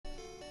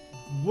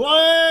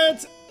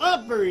What's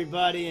up,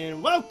 everybody,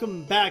 and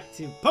welcome back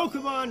to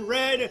Pokemon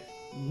Red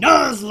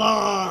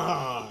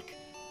Nuzlocke!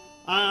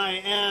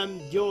 I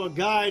am your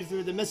guide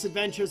through the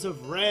misadventures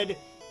of Red,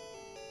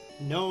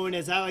 known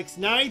as Alex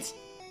Knight,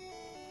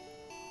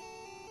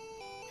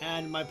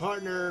 and my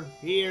partner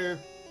here.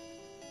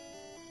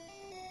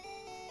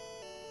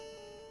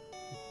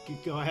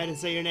 Go ahead and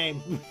say your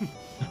name.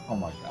 Oh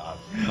my god.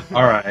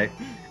 Alright.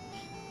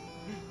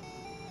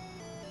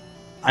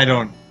 I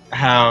don't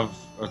have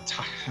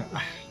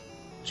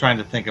trying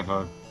to think of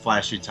a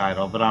flashy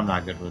title, but I'm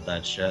not good with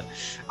that shit.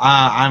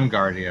 I'm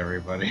Guardy,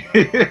 everybody.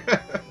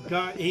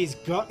 He's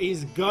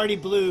Guardy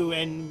Blue,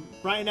 and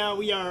right now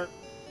we are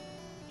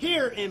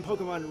here in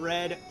Pokemon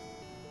Red.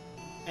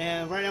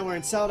 And right now we're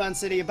in Celadon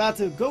City, about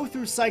to go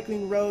through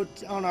Cycling Road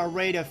on our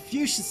way to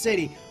Fuchsia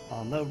City.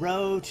 On the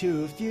road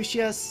to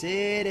Fuchsia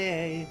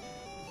City.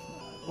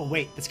 Oh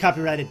wait, it's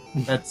copyrighted.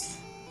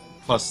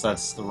 Plus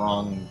that's the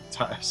wrong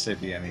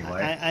city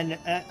anyway.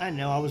 I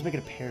know, I was making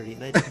a parody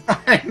of it.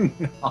 I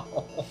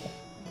know.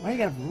 Why you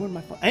gotta ruin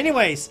my fun?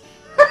 Anyways,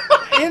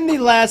 in the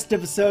last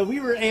episode, we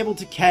were able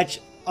to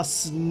catch a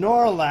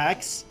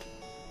Snorlax.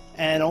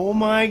 And oh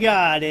my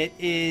god, it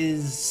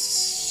is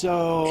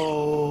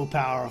so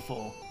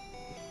powerful.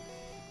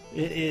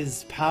 It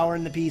is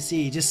powering the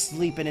PC, just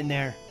sleeping in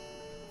there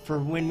for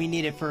when we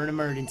need it for an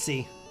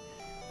emergency.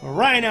 But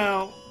right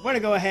now, we're going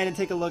to go ahead and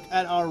take a look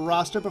at our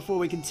roster before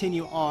we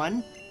continue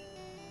on.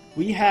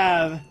 We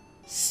have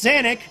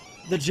Sanic,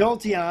 the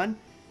Jolteon,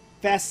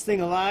 fastest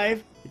thing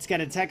alive. It's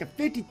got an attack of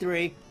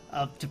 53,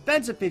 a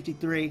defense of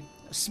 53,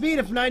 a speed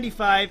of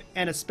 95,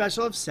 and a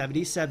special of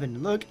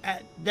 77. Look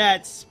at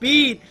that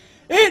speed!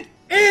 It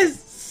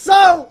is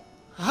so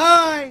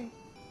high!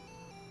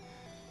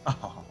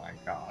 Oh my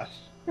gosh.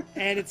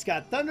 And it's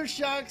got Thunder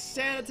Shock,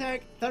 Sand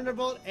Attack,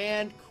 Thunderbolt,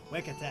 and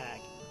Quick Attack.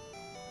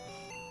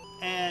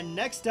 And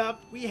next up,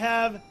 we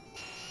have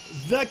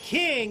the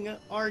King,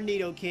 our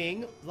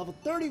Nidoking, level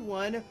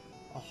 31,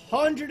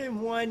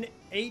 101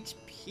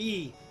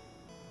 HP.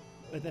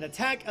 With an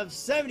attack of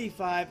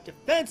 75,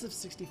 defense of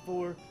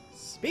 64,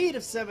 speed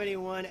of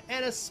 71,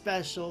 and a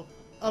special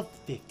of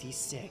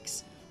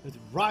 56. With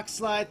Rock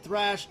Slide,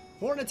 Thrash,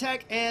 Horn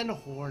Attack, and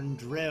Horn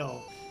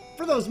Drill.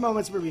 For those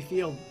moments where we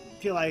feel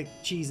like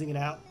cheesing it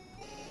out.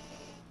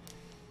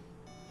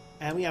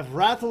 And we have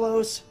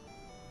Rathalos,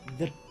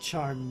 the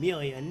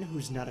Charmeleon,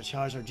 who's not a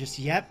Charizard just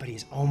yet, but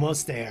he's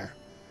almost there.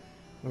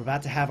 We're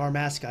about to have our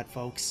mascot,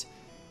 folks.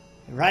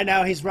 And right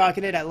now he's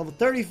rocking it at level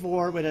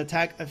 34 with an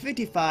attack of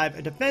 55,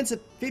 a defense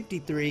of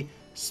 53,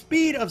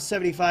 speed of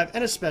 75,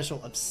 and a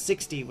special of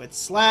 60 with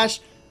Slash,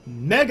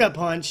 Mega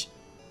Punch,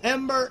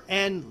 Ember,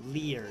 and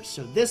Leer.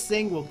 So this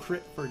thing will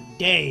crit for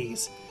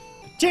days,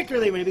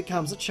 particularly when it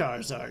becomes a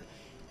Charizard.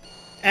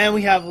 And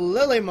we have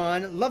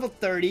Lilymon, level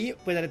 30,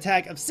 with an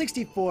attack of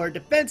 64,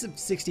 defense of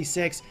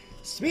 66,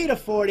 speed of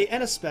 40,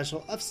 and a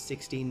special of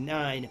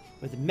 69,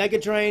 with Mega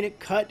Drain,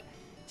 Cut,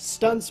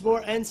 Stun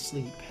Spore, and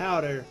Sleep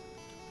Powder.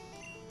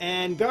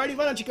 And Guardy,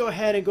 why don't you go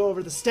ahead and go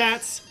over the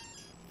stats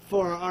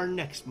for our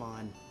next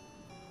Mon?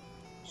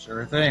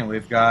 Sure thing.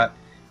 We've got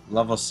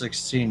level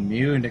 16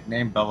 Mew,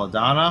 nicknamed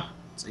Belladonna.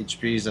 Its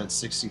HP is at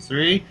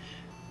 63.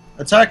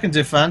 Attack and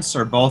defense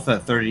are both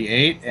at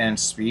 38, and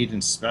speed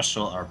and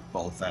special are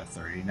both at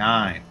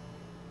 39.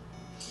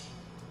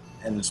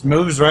 And its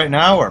moves right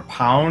now are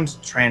Pound,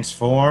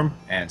 Transform,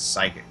 and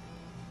Psychic.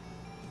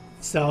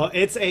 So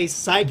it's a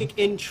Psychic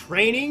in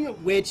training,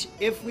 which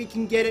if we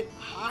can get it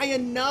high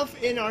enough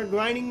in our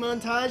grinding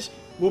montage,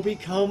 will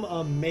become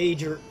a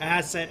major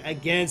asset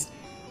against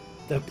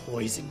the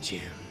Poison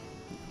Gym.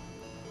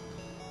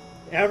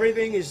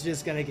 Everything is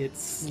just going to get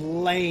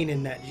slain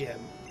in that gym.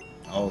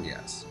 Oh,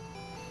 yes.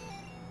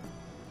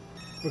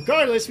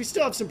 Regardless, we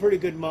still have some pretty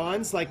good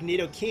Mons, like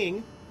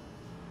Nidoking.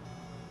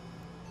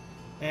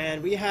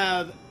 And we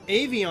have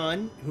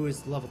Avion, who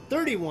is level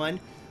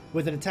 31,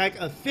 with an attack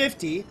of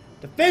 50,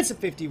 defense of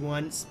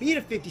 51, speed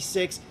of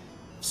 56,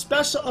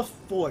 special of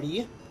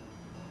 40.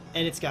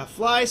 And it's got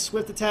Fly,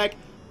 Swift Attack,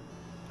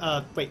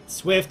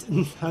 Swift,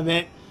 I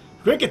meant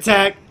Quick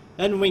Attack,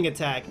 and Wing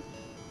Attack.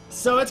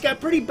 So it's got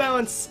pretty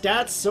balanced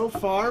stats so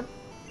far.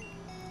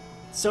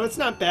 So it's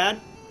not bad.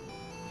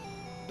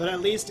 But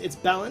at least it's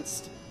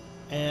balanced.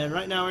 And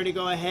right now we're going to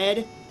go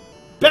ahead,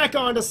 back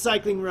onto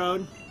Cycling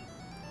Road.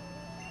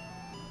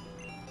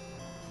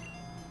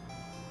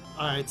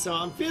 Alright, so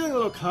I'm feeling a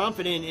little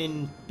confident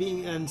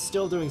in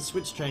still doing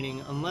switch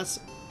training,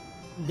 unless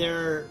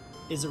there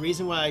is a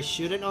reason why I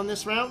shouldn't on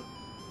this route.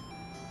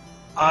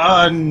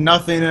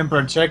 Nothing in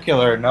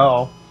particular,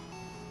 no.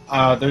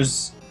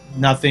 There's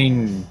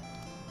nothing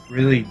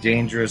really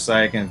dangerous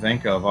I can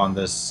think of on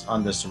this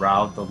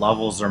route. The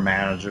levels are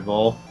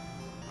manageable.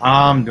 The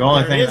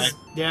only thing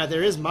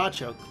there is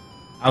Machoke.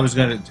 I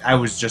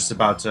was just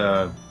about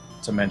to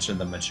mention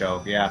the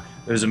Machoke. Yeah,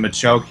 there's a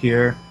Machoke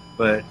here,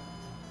 but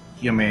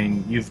I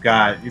mean you've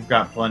got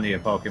plenty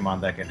of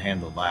Pokemon that can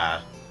handle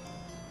that.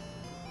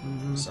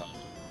 Mm-hmm. So,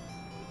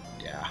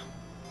 yeah.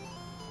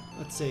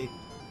 Let's see.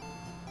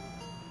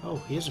 Oh,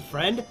 here's a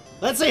friend.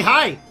 Let's say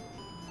hi!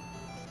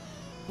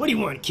 What do you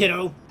want,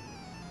 kiddo?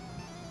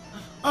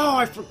 Oh,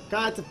 I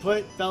forgot to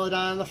put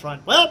Belladonna in the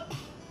front. Well,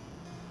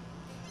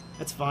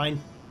 that's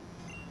fine.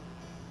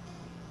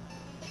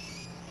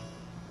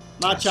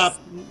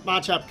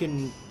 Machop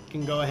can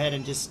go ahead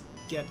and just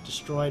get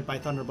destroyed by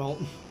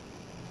Thunderbolt.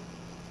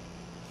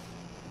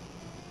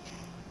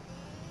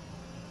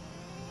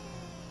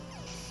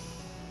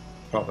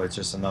 Probably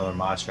just another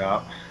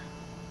Machop.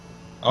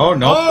 Oh,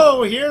 no.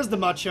 Oh, here's the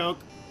Machoke.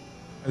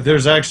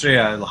 There's actually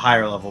a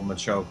higher level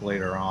Machoke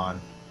later on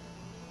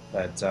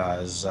that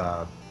is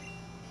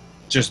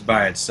just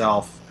by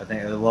itself. I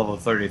think at level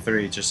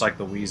 33, just like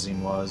the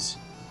Weezing was.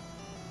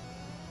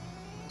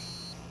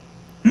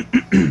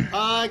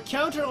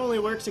 Counter only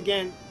works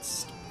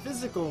against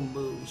physical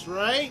moves,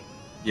 right?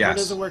 Yes. It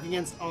doesn't work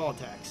against all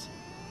attacks.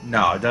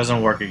 No, it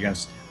doesn't work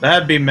against...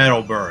 That'd be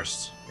Metal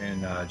Burst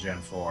in Gen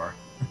 4.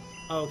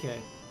 Okay.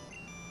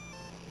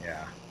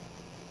 Yeah.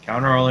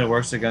 Counter only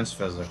works against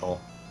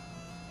physical.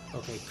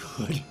 Okay,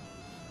 good.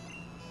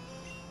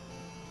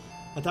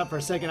 I thought for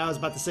a second I was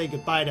about to say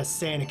goodbye to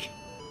Sanic.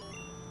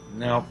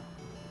 Nope.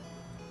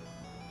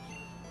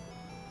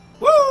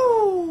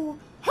 Woo!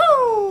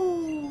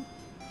 Hoo!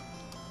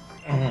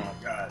 Oh,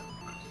 God.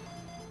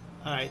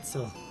 Alright,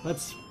 so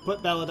let's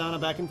put Belladonna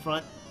back in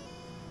front.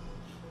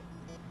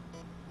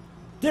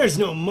 There's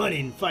no money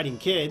in fighting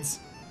kids.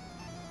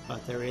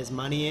 But there is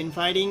money in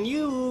fighting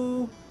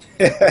you.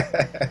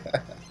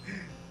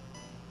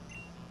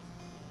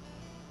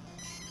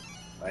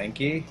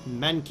 Lanky?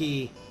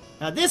 Mankey.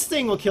 Now this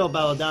thing will kill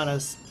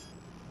Belladonna's.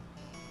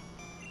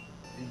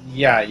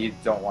 Yeah, you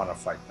don't want to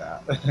fight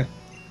that.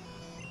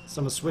 So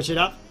I'm gonna switch it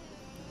up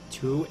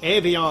to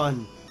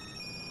Avion.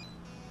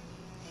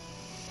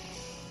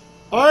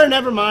 Or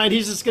never mind,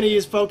 he's just gonna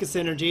use Focus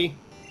Energy.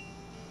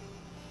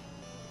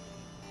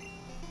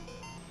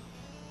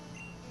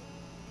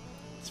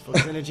 It's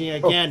Focus Energy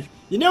again.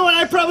 You know what?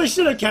 I probably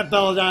should have kept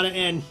Belladonna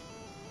in.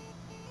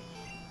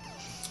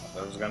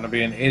 There was gonna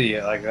be an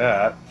idiot like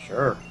that.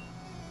 Sure.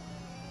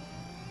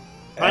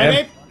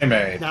 Primate?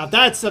 Primate. Now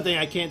that's something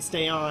I can't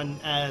stay on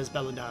as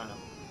Belladonna.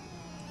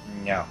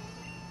 Yeah.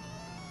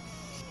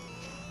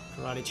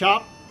 Karate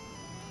Chop.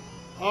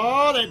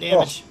 Oh, that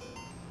damage. Oh.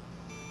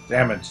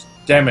 Damage.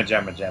 Damage.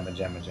 Oh,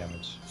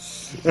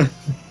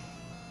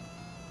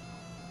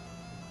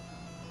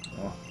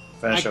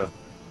 finish it with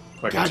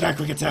quick God, attack. got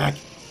quick attack.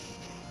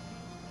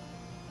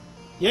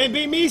 You ain't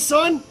beat me,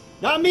 son.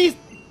 Not me.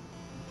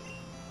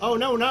 Oh,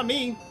 no, not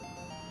me.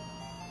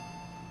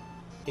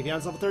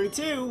 Avion's level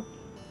 32.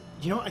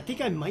 You know, I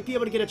think I might be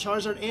able to get a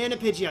Charizard and a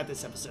Pidgeot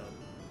this episode.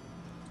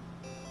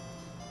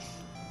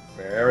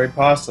 Very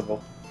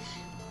possible.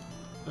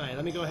 Alright,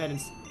 let me go ahead and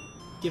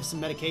give some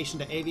medication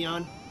to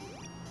Avion.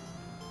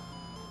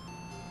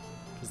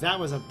 Because that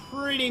was a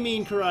pretty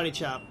mean Karate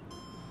Chop.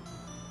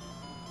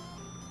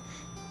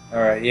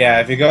 Alright, yeah,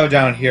 if you go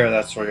down here,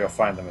 that's where you'll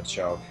find the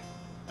Machoke.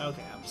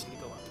 Okay, I'm just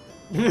gonna go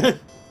up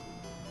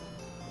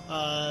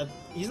then.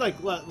 He's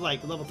like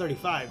level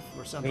 35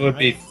 or something. It would right?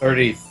 be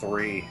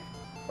 33,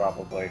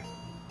 probably.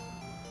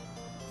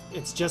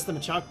 It's just the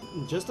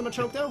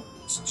Machoke, though?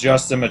 It's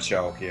just a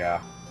Machoke,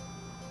 yeah.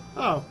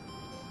 Oh.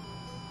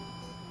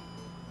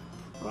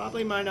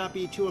 Probably might not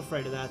be too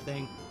afraid of that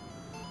thing.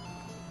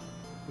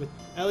 With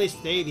at least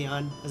with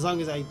Avion, as long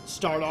as I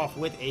start off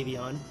with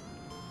Avion.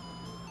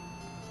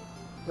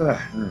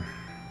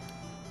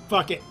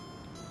 Fuck it.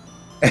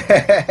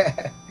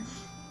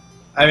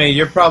 I mean,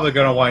 you're probably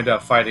going to wind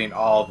up fighting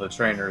all the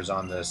trainers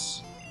on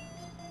this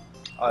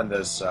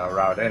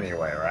route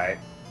anyway, right?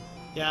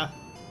 Yeah.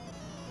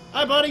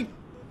 Hi, buddy.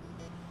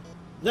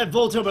 Let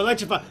Voltorb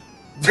electrify.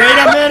 Wait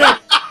a minute.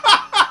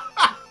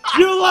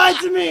 You lied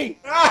to me.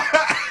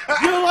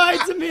 You lied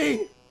to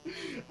me.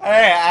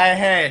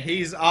 Hey,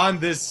 he's on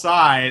this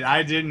side.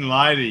 I didn't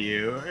lie to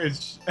you.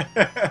 It's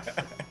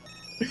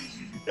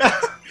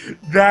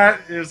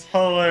that is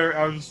hilarious.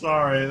 I'm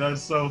sorry.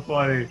 That's so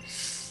funny.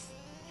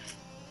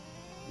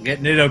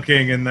 Get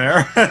Nidoking in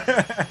there.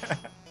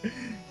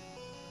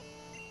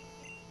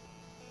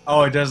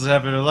 Oh, it doesn't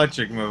have an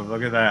electric move.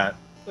 Look at that.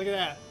 Look at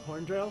that.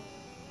 Horn drill.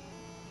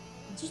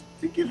 Just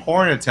think it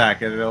horn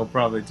attack it. It'll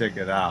probably take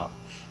it out.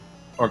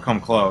 Or come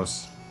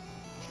close.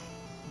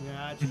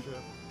 Yeah, that's true.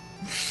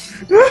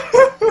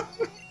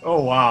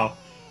 Oh, wow.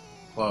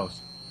 Close.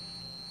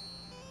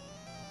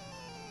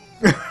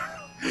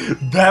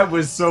 That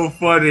was so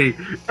funny.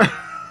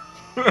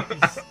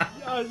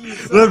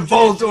 The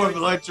Voltorb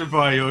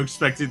electrify you,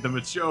 expecting the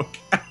Machoke.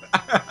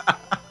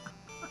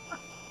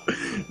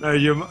 No,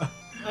 you. I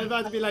was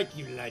about to be like,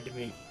 you lied to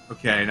me.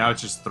 Okay, now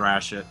just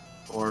thrash it.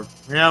 Or,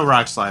 yeah,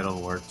 Rock Slide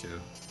will work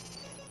too.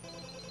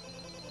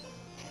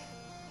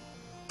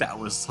 That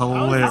was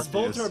hilarious.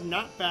 How is this Voltorb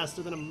not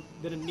faster than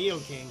a Neo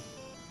King?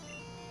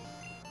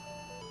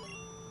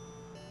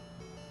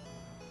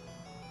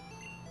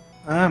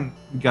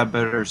 Got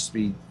better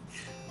speed.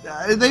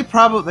 They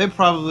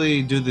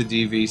probably do the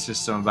DV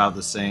system about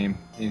the same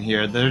in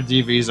here. Their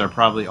DVs are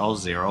probably all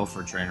 0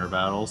 for trainer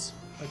battles.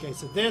 Okay,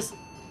 so this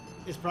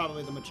is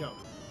probably the Machoke.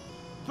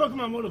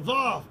 Pokemon will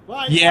evolve.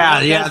 Why? Yeah,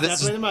 Oh, yeah,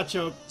 that's definitely the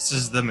Machoke. This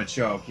is the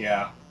Machoke,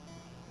 yeah.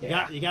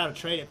 You gotta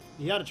trade it.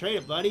 You gotta trade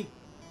it, buddy.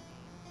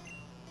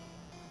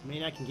 I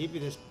mean, I can give you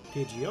this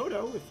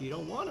Pidgeotto if you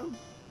don't want him.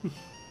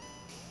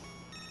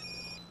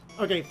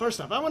 Okay, first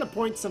off, I want to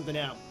point something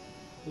out.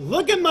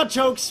 Look at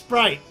Machoke's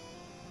sprite.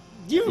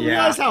 Do you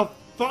realize how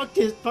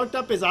fucked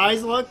up his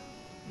eyes look?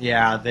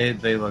 Yeah, they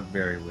look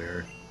very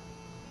weird.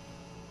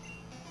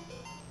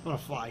 I'm gonna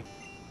fly.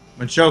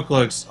 Machoke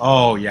looks...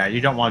 Oh, yeah,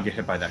 you don't want to get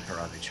hit by that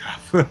karate chop.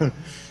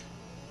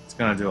 It's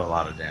gonna do a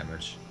lot of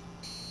damage.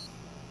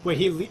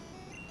 Wait,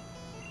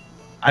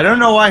 I don't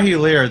know why he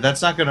leered.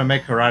 That's not gonna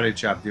make karate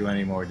chop do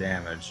any more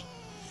damage.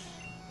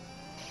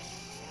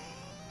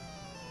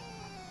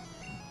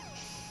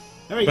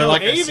 There we go,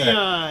 like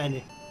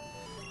Avion!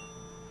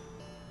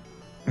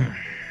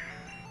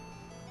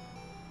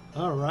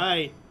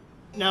 Alright.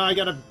 Now I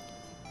gotta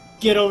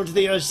get over to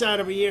the other side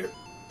over here.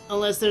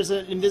 Unless there's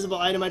an invisible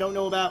item I don't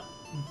know about.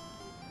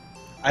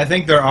 I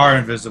think there are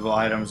invisible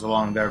items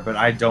along there, but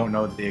I don't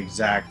know the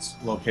exact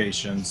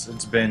locations.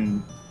 It's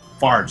been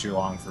far too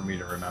long for me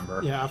to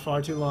remember. Yeah,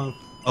 far too long.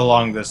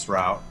 Along this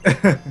route.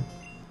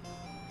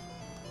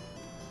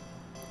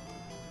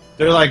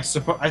 They're like,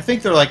 I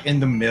think they're like in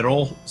the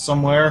middle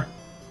somewhere.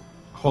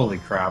 Holy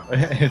crap.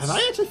 Have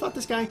I actually fought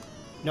this guy?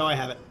 No, I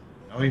haven't.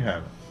 No, you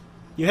haven't.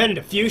 You headed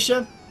to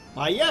Fuchsia?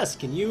 Why, yes.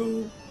 Can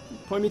you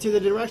point me to the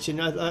direction?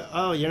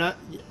 Oh, you're not...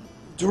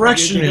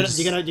 Direction you're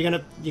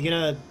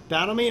gonna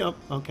battle me? Oh,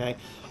 okay.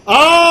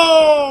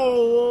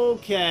 Oh,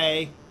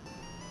 okay.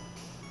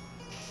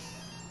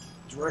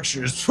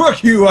 Direction is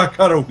fuck you, I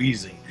got a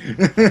wheezy.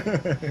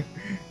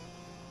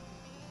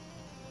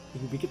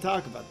 We could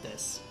talk about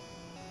this.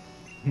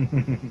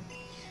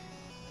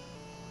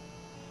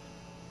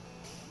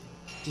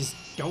 Just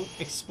don't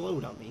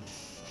explode on me.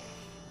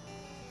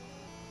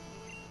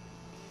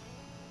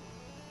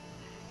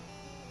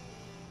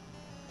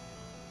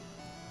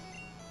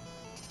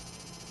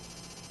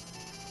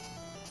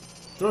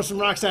 Throw some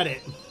rocks at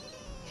it.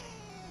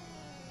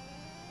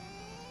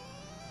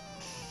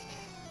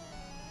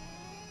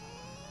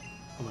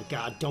 Oh my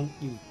god, don't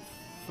you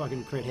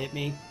fucking crit hit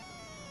me.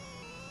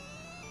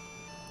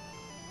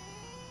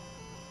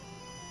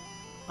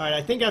 Alright,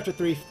 I think after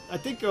 3... I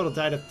think it'll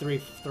die to 3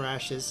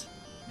 thrashes.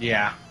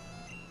 Yeah.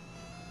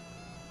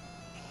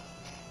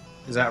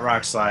 Is that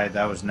rock slide?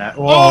 That was net.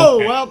 Oh,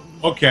 okay. well...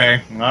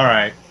 Okay,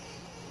 alright.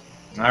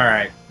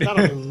 Alright.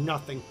 That'll do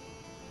nothing.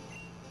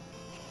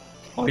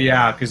 Oh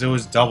yeah, because it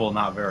was double,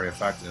 not very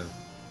effective.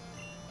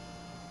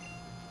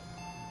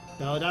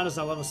 Belladonna's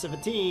at level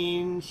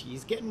 17.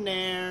 She's getting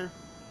there.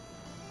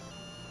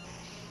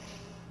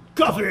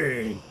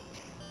 Coffee!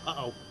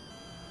 Uh-oh.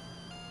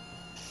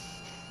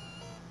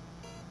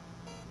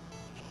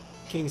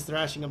 King's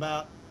thrashing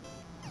about.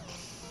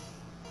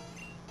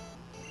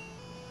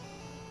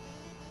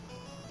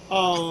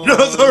 Oh,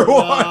 Another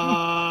one!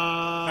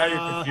 Now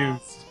you're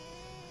confused.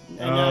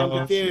 Now I'm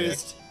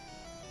confused. Shit.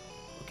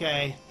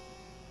 Okay.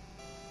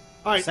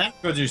 Alright.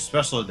 Sap will do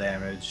special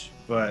damage,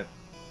 but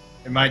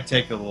it might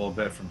take a little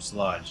bit from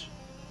Sludge.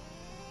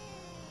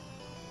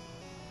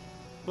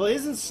 Well,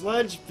 isn't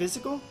Sludge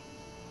physical?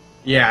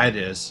 Yeah, it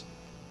is.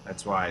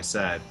 That's why I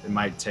said it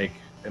might take...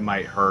 It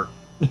might hurt.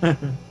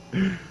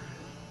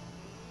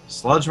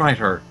 Sludge might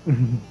hurt.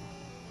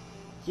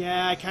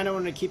 Yeah, I kind of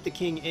want to keep the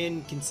king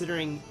in,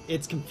 considering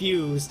it's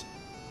confused.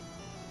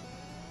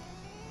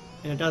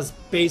 And it does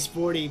base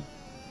 40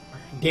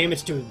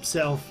 damage to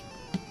himself.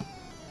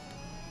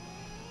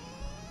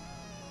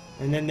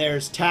 And then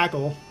there's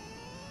Tackle.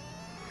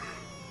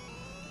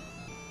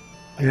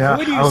 Yeah,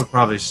 I would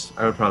probably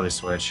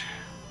switch.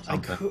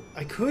 Something.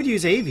 I could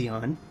use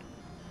Avion.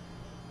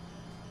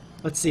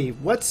 Let's see,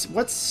 what's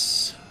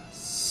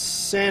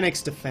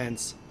Sanic's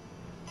defense?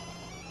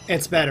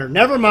 It's better.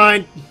 Never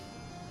mind.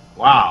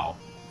 Wow,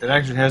 it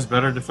actually has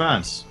better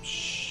defense.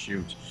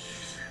 Shoot.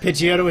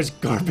 Pidgeotto is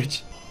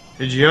garbage.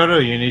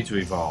 Pidgeotto, you need to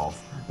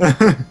evolve.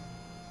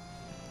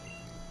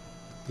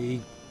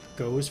 He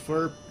goes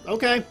for...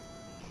 Okay.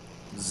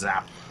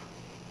 Zap.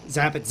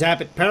 Zap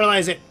it,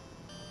 paralyze it.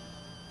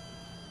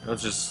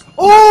 Let's just...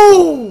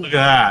 Oh! Look at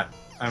that.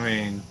 I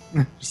mean,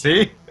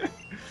 see?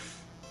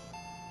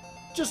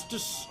 Just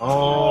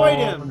destroyed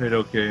him.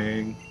 Tornado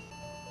King.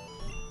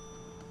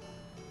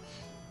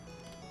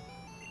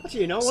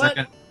 Actually, you know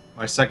what?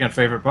 My second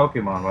favorite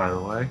Pokemon, by the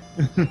way.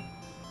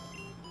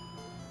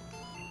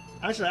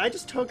 Actually, I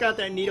just took out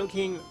that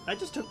Nidoking. I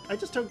just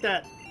took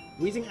that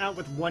Wheezing out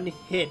with one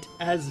hit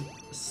as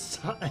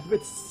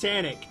with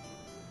Sanic.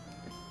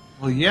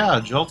 Well, yeah,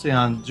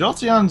 Jolteon.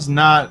 Jolteon's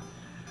not.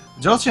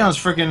 Jolteon's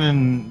freaking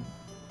in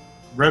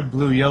red,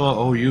 blue,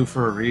 yellow OU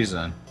for a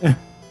reason.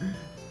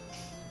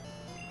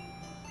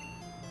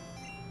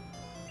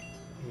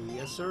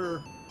 Yes,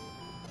 sir.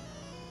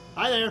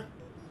 Hi there.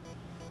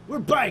 We're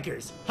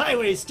bikers,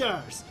 highway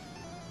stars.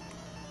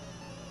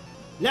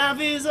 Life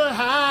is a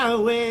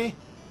highway.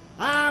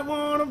 I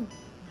wanna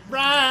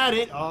ride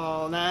it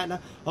all night.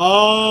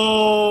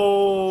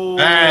 Oh.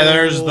 Hey,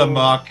 there's the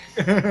muck.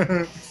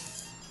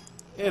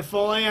 If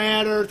only I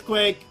had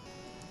Earthquake.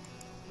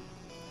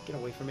 Get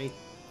away from me.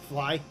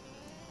 Fly.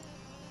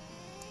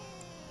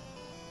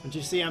 Don't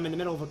you see I'm in the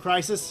middle of a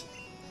crisis?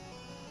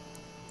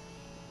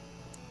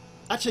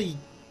 Actually,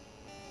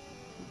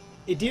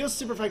 it deals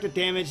super effective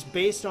damage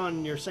based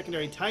on your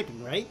secondary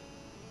typing, right?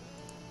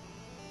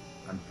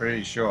 I'm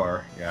pretty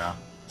sure, yeah.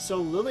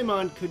 So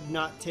Lilymon could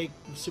not take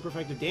super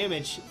effective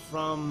damage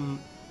from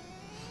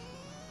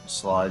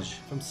Sludge.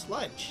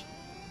 sludge.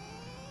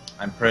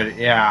 I'm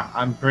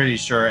pretty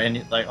sure,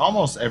 and like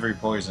almost every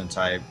poison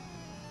type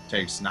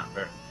takes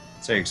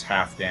takes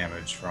half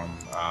damage from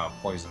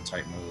poison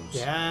type moves.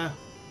 Yeah.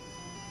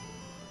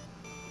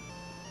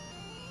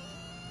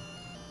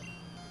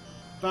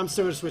 But I'm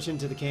still switching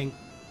to the king.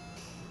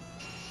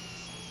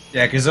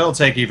 Yeah, because it'll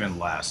take even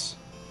less.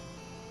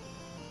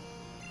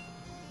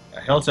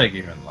 Yeah, he'll take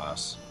even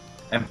less.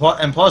 And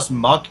plus,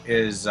 Muck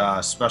is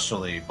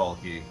especially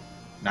bulky,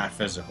 not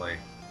physically.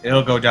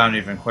 It'll go down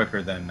even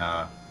quicker than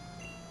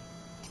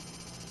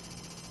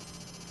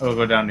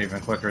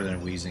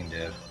Wheezing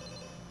did.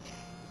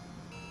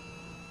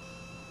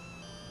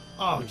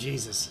 Oh,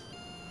 Jesus.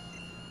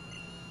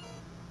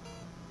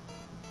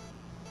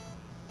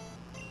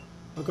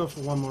 I'll go for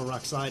one more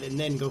rock slide and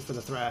then go for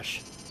the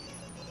thrash.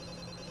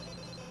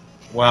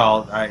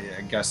 Well, I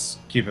guess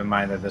keep in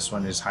mind that this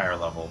one is higher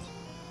leveled.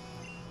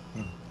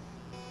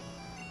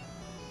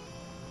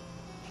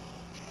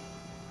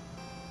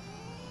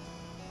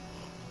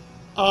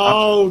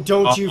 Oh,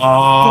 don't you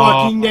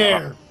fucking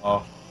dare!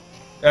 Oh.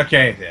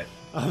 Okay, it hit.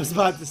 I was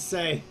about to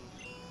say.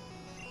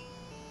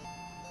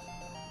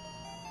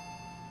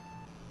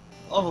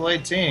 Level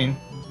 18.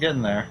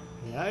 Getting there.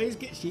 Yeah,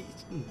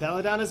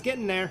 Belladonna's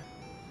getting there.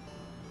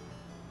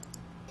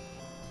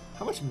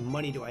 How much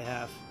money do I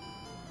have?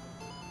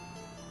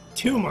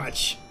 Too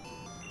much.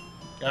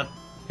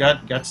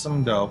 Got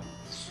some dough.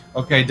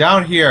 Okay,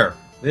 down here.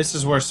 This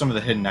is where some of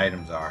the hidden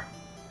items are.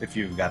 If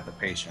you've got the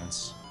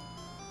patience.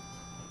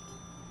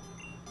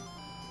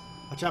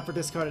 Watch out for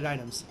discarded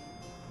items.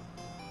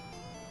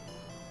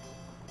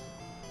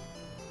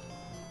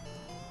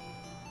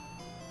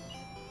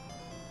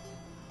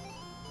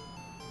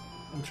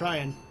 I'm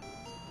trying.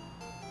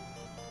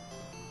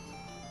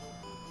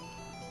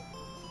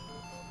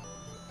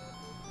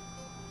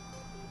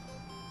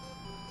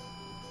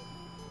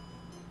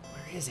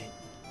 Where is it?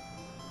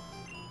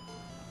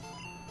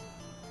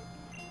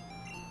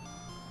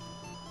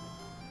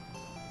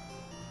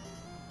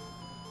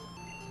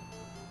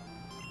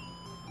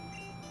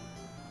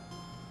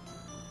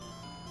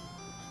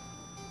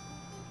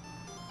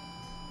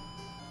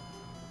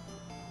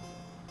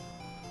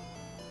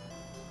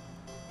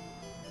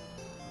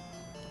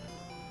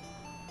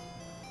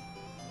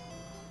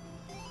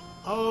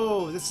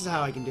 Oh, this is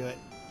how I can do it.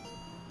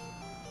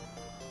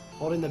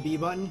 Holding the B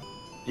button?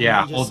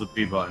 Yeah, hold the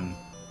B button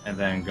and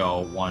then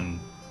go one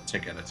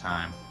tick at a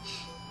time.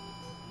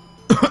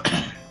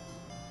 I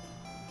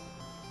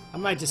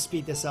might just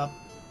speed this up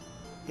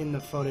in the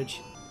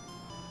footage.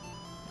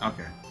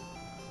 Okay.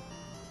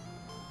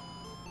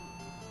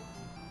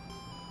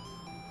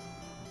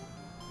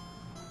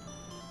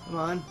 Come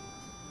on.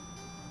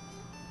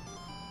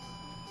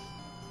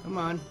 Come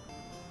on.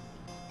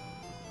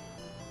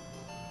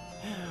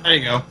 There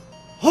you go.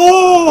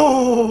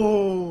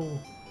 Oh!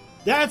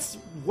 That's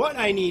what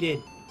I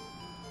needed.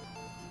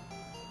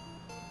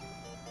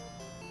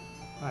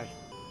 Alright.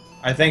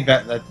 I think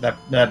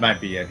that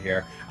might be it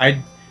here.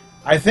 I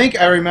think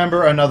I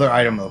remember another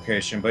item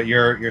location, but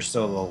you're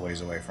still a little ways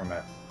away from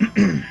it.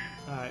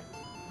 Alright.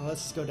 Well,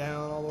 let's just go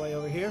down all the way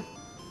over here.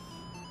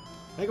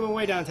 Making my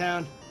way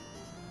downtown.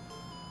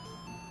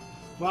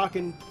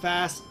 Walking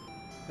fast.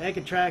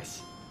 Making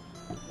tracks.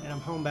 And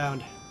I'm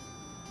homebound.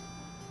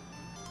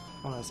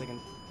 Hold on a second.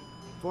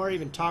 Before I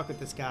even talk with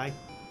this guy.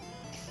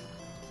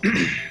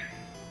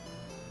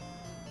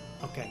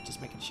 Okay, just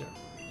making sure.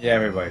 Yeah,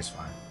 everybody's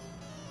fine.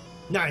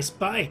 Nice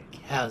bike.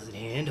 How's it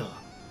handle?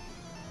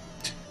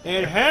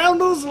 It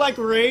handles like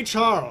Ray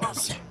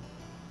Charles.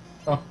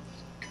 Oh,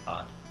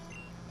 God.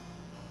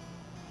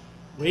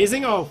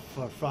 Wheezing? Oh,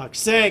 for fuck's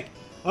sake.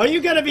 Are you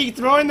gonna be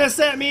throwing this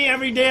at me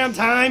every damn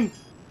time?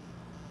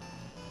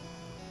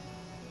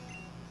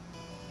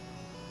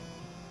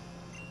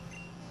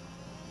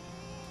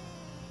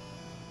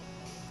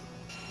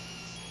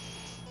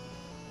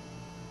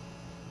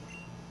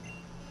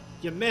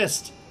 You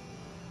missed.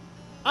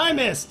 I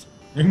missed.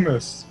 You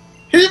missed.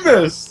 He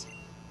missed.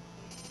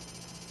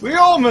 We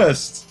all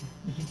missed.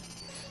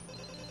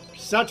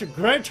 Such a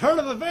great turn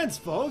of events,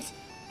 folks.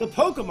 The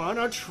Pokemon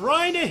are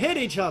trying to hit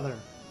each other.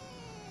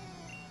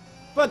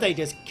 But they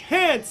just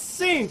can't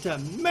seem to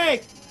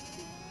make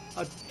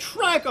a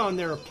track on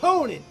their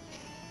opponent.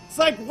 It's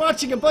like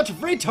watching a bunch of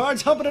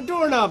retards humping a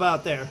doorknob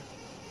out there.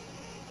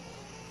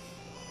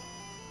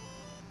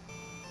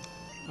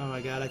 Oh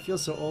my god, I feel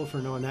so old for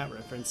knowing that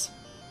reference.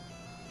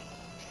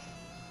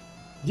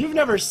 You've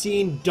never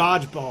seen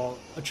Dodgeball,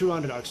 a true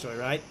underdog story,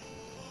 right?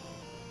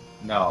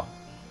 No.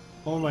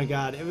 Oh my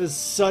god, it was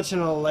such an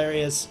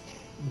hilarious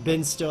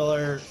Ben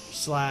Stiller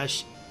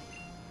slash...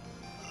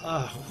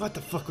 what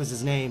the fuck was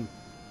his name?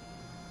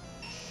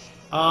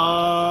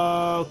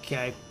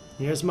 Okay.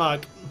 Here's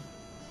Muck.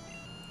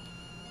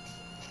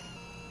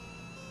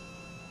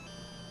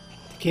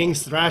 The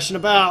king's thrashing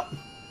about.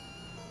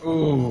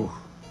 Ooh.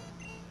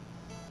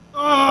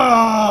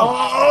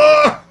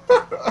 Oh!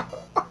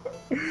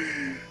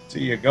 Do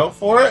you go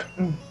for it?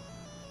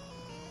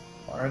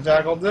 Fire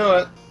attack will do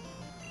it.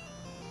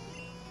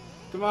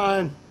 Come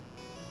on.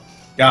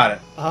 Got it.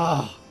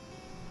 Oh.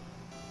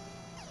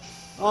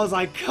 I was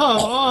like, come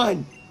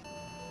on.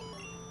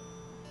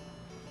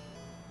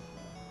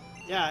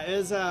 Yeah,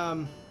 it's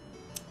a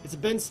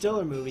Ben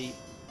Stiller movie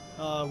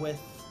with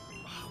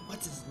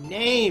what's his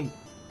name?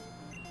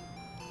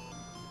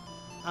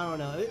 I don't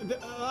know.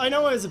 I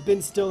know it was a Ben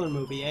Stiller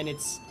movie, and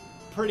it's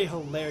pretty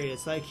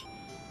hilarious. Like,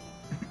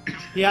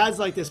 he has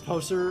like this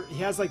poster, he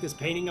has like this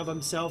painting of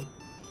himself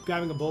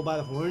grabbing a bull by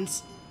the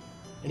horns,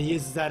 and he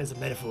uses that as a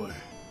metaphor.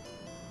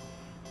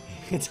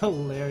 It's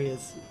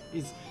hilarious.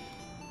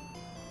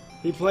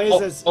 He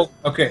plays as. Oh,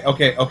 okay.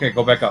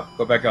 Go back up.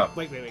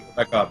 Wait. Go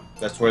back up.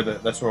 That's where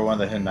one of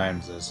the hidden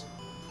items is.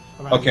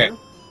 Around Okay. here?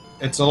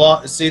 It's a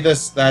lot. See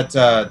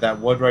that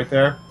wood right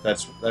there?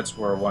 That's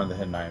where one of the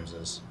hidden items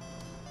is.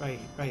 Right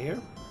here.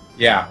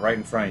 Yeah, right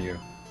in front of you.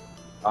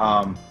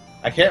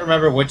 I can't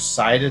remember which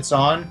side it's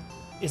on.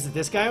 Is it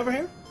this guy over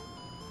here?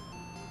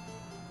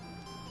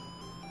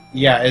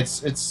 Yeah,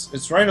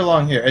 it's right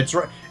along here.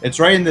 It's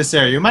right in this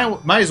area. You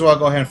might as well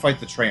go ahead and fight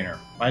the trainer.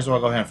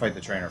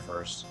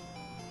 First.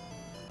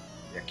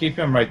 Yeah, keep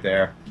him right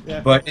there.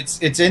 Yeah. But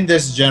it's in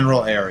this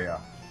general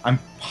area. I'm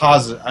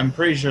positive. I'm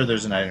pretty sure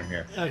there's an item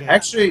here. Okay.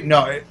 Actually,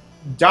 no.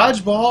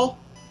 Dodgeball.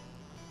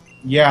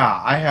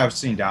 Yeah, I have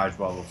seen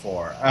dodgeball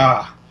before.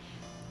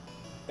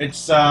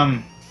 It's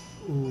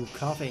Ooh,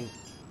 coughing.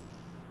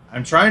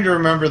 I'm trying to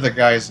remember the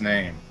guy's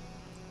name.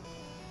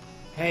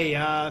 Hey,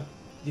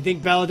 you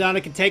think Belladonna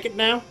can take it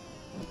now?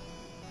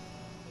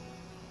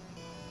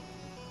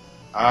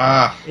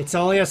 It's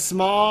only a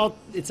sub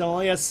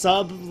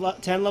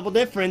 10 level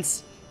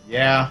difference.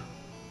 Yeah.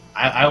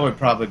 I would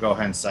probably go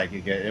ahead and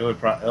psychic it.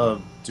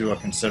 It'll do a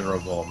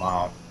considerable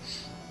amount.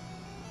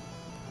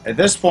 At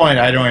this point,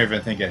 I don't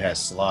even think it has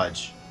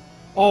sludge.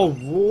 Oh,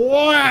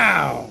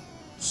 wow!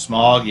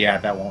 Smog, yeah,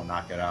 that won't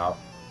knock it out.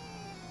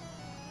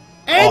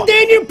 And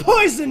then you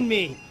poisoned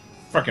me!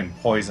 Frickin'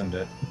 poisoned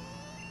it.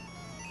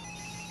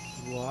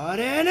 What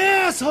an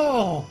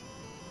asshole!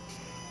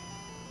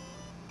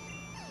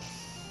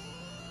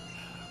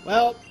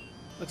 Well,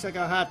 looks like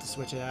I'll have to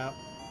switch it out.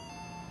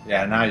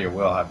 Yeah, now you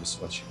will have to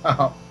switch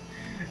out.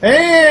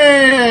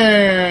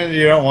 And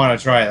you don't want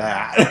to try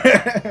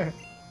that.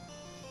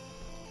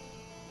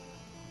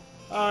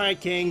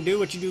 Alright, King, do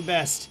what you do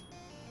best.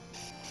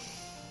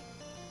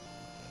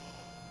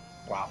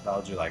 Wow, that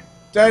was like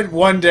that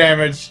one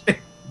damage.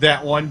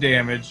 That one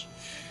damage.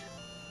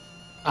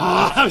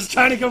 Ah, I was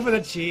trying to go for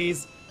the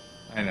cheese.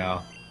 I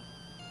know.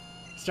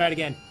 Let's try it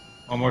again.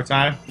 One more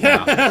time?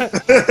 No.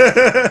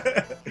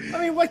 I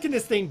mean, what can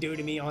this thing do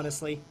to me,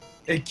 honestly?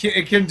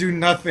 It can do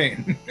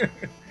nothing.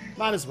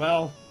 Might as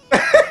well.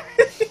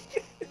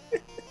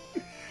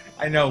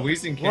 I know,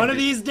 Weezing can't. One of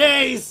these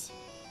days,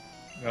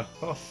 No.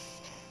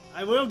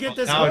 I will get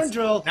this now horn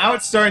drill. Now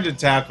it's starting to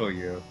tackle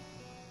you.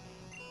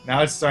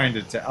 Now it's starting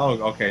to. Oh,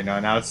 okay. No,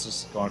 now it's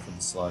just going for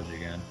the sludge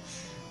again.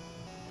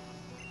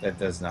 That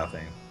does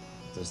nothing.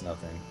 It does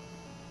nothing.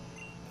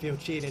 Feel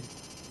cheated.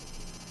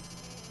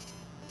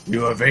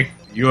 You have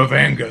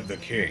angered the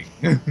king.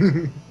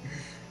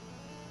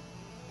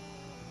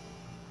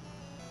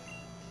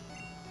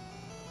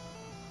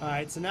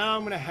 Alright, so now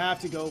I'm going to have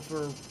to go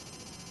for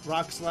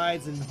rock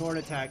slides and horn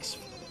attacks.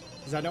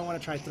 Because I don't want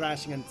to try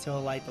thrashing until,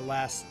 like, the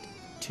last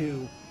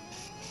two.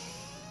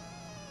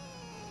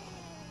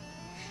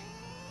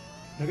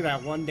 Look at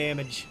that, 1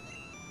 damage.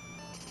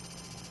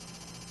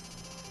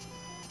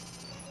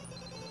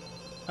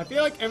 I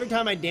feel like every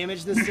time I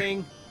damage this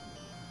thing,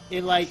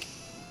 it, like...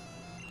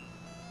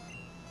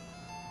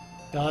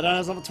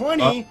 Belladonna's level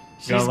 20. Oh,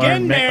 She's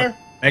getting there.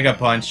 Mega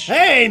Punch.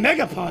 Hey,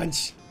 Mega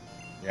Punch.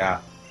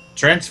 Yeah.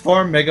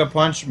 Transform, Mega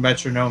Punch,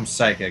 Metronome,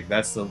 Psychic.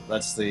 That's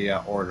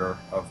the order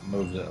of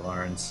moves it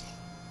learns.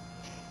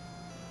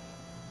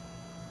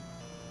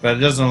 But it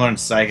doesn't learn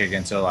Psychic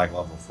until like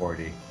level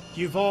 40.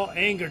 You've all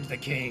angered the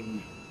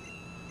king.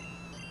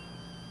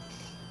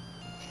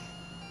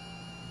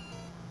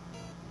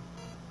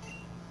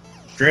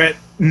 Crit.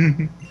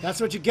 That's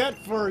what you get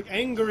for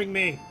angering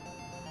me.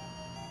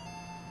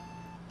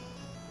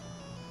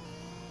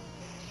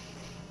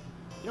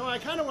 You know, I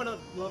kind of want to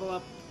level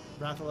up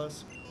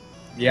Rathalos.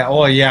 Yeah,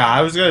 well, yeah,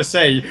 I was gonna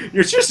say,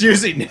 you're just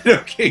using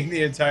Nidoking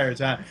the entire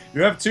time.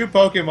 You have 2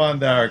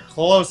 Pokemon that are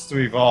close to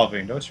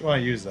evolving. Don't you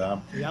want to use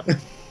them? Yep.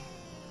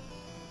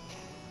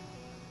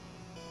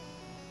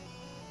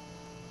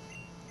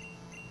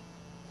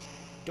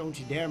 Don't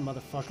you dare,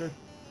 motherfucker.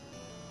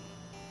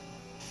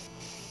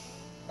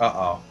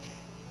 Uh-oh.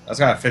 That's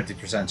got a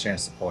 50%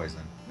 chance to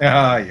poison.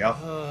 Ah, yep.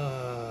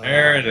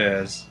 There it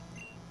is.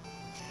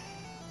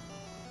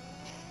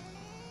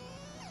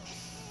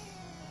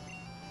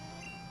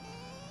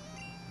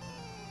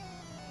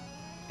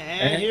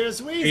 And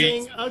here's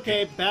Weezing.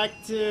 Okay, back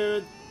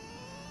to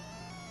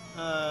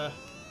You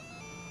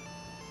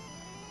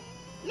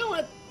know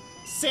what?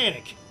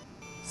 Sanic.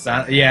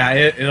 Yeah,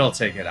 it'll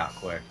take it out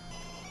quick.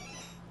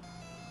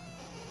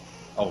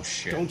 Oh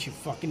shit. Don't you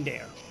fucking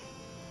dare.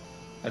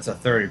 That's a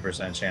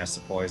 30% chance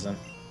to poison.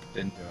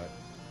 Didn't do it.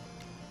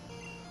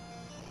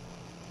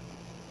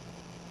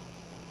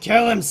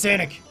 Kill him,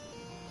 Sanic!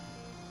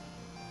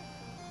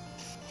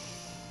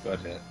 Good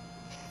hit.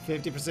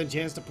 50%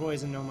 chance to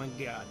poison, oh my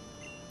god.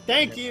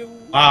 Thank you!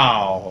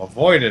 Wow,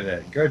 avoided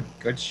it. Good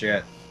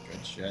shit.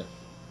 Good shit.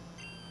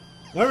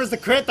 Where was the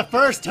crit the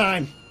first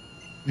time?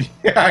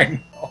 Yeah,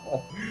 I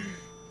know.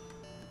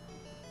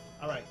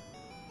 Alright.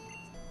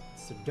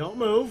 So don't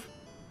move.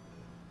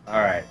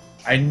 Alright.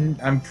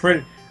 I'm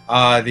pretty...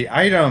 the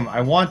item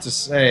I want to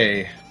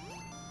say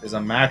is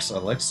a max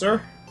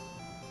elixir.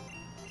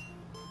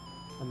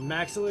 A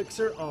max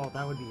elixir? Oh,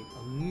 that would be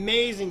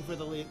amazing for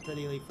the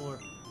Elite Four.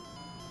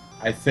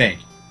 I think.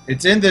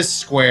 It's in this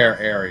square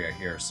area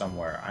here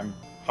somewhere. I'm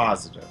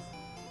positive.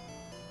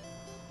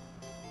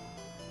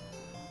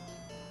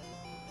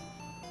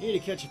 You need to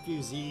catch a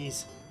few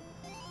Z's.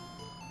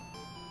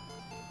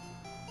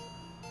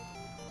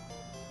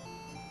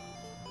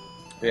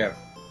 Yeah.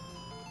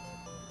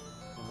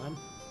 Come on.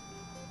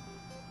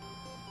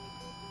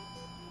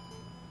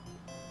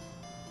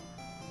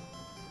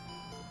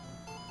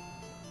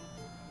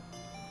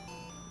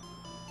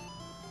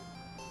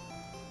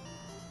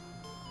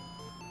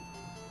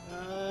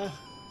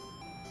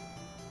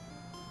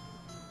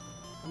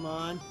 Come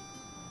on.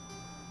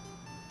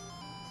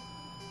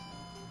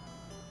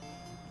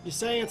 You're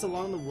saying it's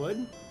along the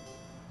wood?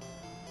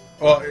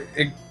 Well,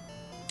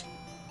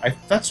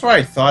 that's what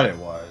I thought it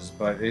was,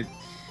 but it...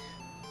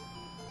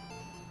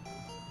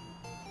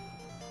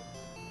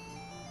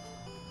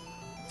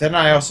 Then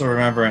I also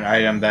remember an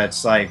item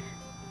that's like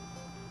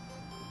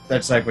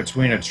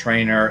between a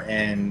trainer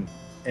and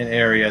an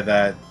area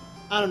that...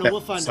 I don't know, we'll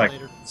find out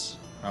later.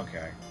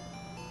 Okay.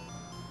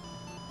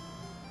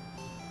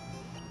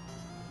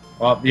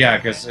 Well, yeah,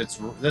 because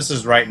this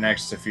is right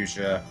next to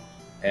Fuchsia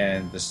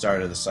and the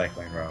start of the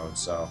cycling road,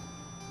 so...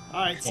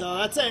 Alright, so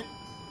that's it.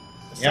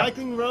 The Yep.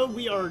 cycling road,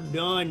 we are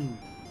done.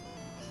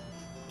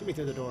 Get me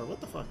through the door.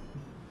 What the fuck?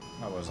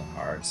 That wasn't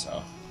hard,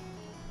 so...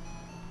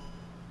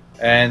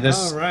 And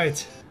this...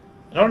 Alright.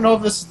 I don't know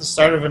if this is the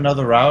start of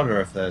another route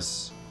or if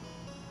this...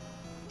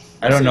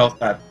 I don't know if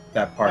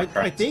that part...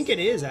 I think it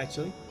is,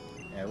 actually.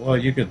 Yeah, well,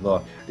 you could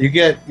look. You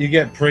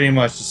get pretty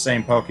much the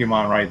same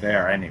Pokemon right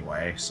there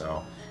anyway,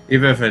 so...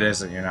 Even if it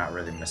isn't, you're not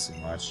really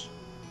missing much.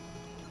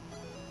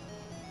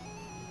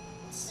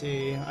 Let's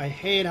see. I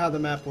hate how the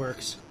map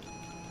works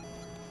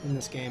in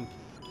this game.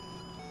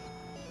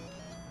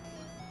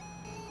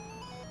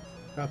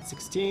 Route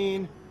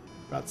 16,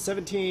 Route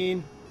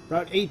 17,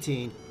 Route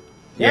 18.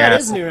 Yeah,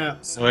 it is a new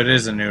route. So it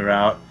is a new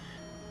route.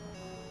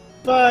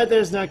 But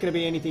there's not going to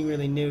be anything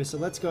really new, so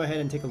let's go ahead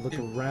and take a look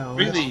around.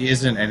 Really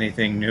isn't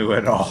anything new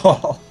at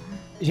all.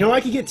 You know, I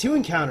could get 2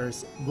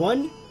 encounters.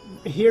 One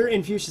here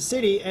in Fuchsia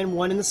City and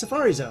one in the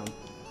Safari Zone.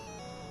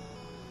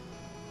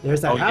 There's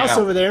that house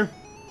over there.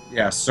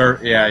 Yeah, sir.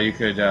 Yeah, you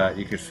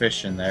could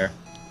fish in there.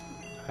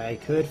 I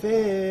could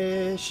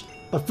fish.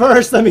 But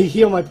first, let me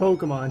heal my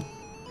Pokemon.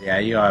 Yeah,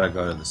 you ought to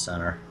go to the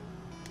center.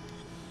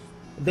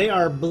 They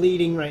are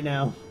bleeding right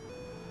now.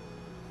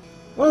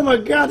 Oh my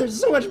god, there's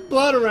so much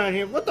blood around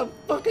here. What the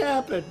fuck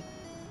happened?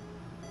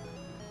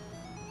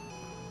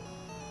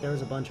 There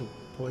was a bunch of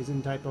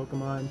poison-type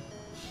Pokemon.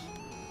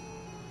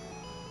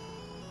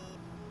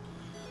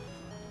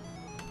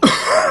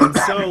 And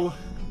so,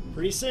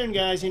 pretty soon,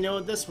 guys, you know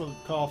what this will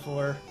call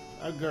for.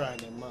 A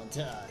grinding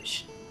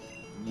montage.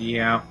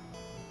 Yeah.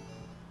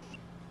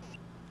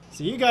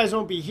 So you guys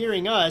won't be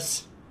hearing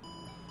us,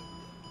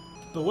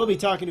 but we'll be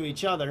talking to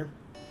each other.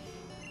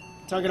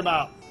 Talking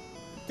about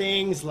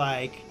things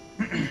like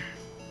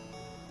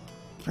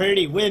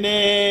pretty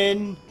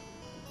women,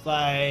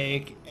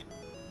 like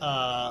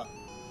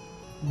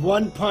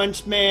One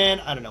Punch Man.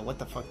 I don't know what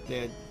the fuck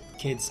the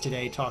kids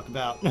today talk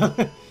about.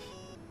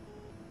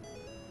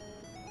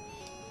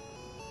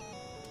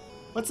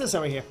 What's this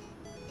over here?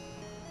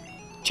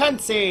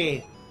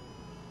 Chansey!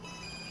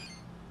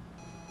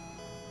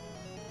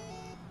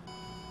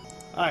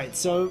 Alright,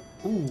 so...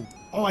 Ooh.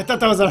 Oh, I thought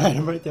that was an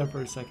item right there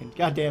for a second.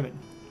 God damn it.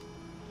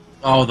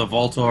 Oh, the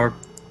Voltorb.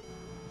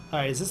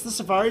 Alright, is this the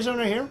Safari Zone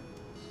right here?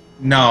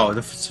 No,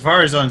 the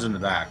Safari Zone's in the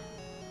back.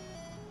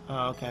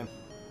 Oh, okay.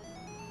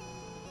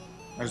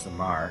 There's the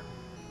Mart.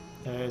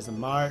 There's the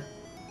Mart.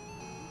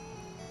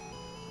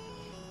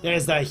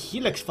 There's the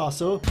Helix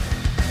fossil.